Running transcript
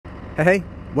Hey,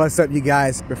 what's up, you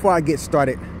guys? Before I get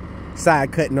started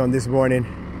side cutting on this morning,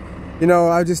 I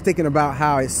was just thinking about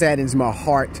how it saddens my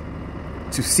heart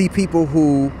to see people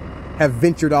who have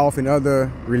ventured off in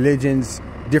other religions,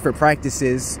 different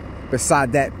practices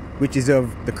beside that which is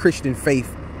of the Christian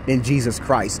faith in Jesus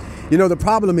Christ. The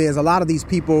problem is a lot of these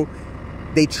people,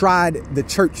 they tried the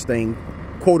church thing,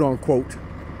 quote unquote,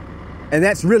 and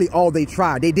that's really all they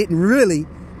tried. They didn't really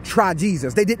try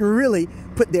Jesus. They didn't really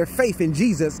put their faith in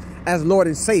Jesus as Lord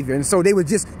and Savior. And so they were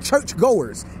just church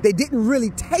goers. They didn't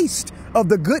really taste of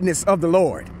the goodness of the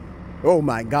Lord. Oh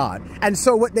my God. And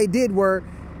so what they did were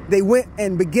they went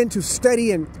and began to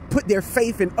study and put their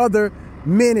faith in other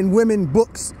men and women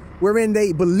books wherein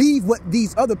they believe what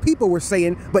these other people were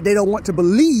saying, but they don't want to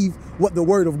believe what the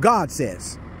Word of God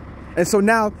says. And so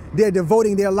now they're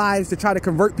devoting their lives to try to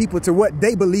convert people to what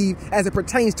they believe as it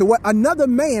pertains to what another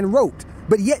man wrote.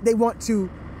 But yet they want to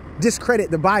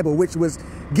discredit the Bible, which was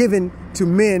given to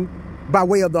men by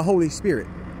way of the Holy Spirit.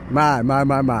 My.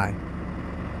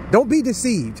 Don't be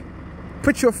deceived.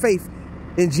 Put your faith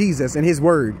in Jesus and his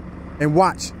word and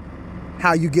watch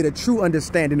how you get a true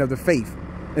understanding of the faith,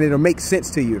 and it'll make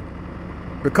sense to you.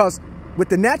 Because with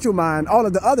the natural mind, all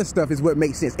of the other stuff is what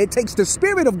makes sense. It takes the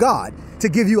Spirit of God to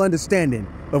give you understanding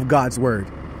of God's word.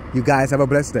 You guys have a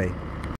blessed day.